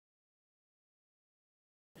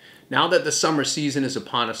Now that the summer season is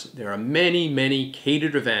upon us, there are many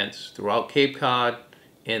catered events throughout Cape Cod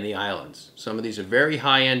and the islands. Some of these are very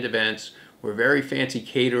high-end events where very fancy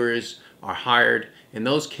caterers are hired, and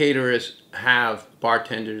those caterers have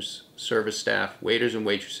bartenders, service staff, waiters and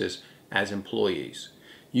waitresses as employees.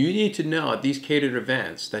 You need to know at these catered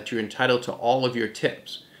events that you're entitled to all of your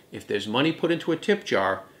tips. If there's money put into a tip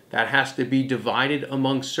jar, that has to be divided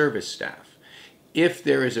among service staff. If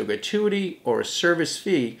there is a gratuity or a service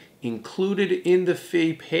fee included in the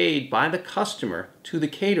fee paid by the customer to the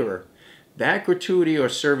caterer, that gratuity or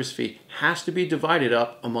service fee has to be divided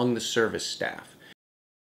up among the service staff.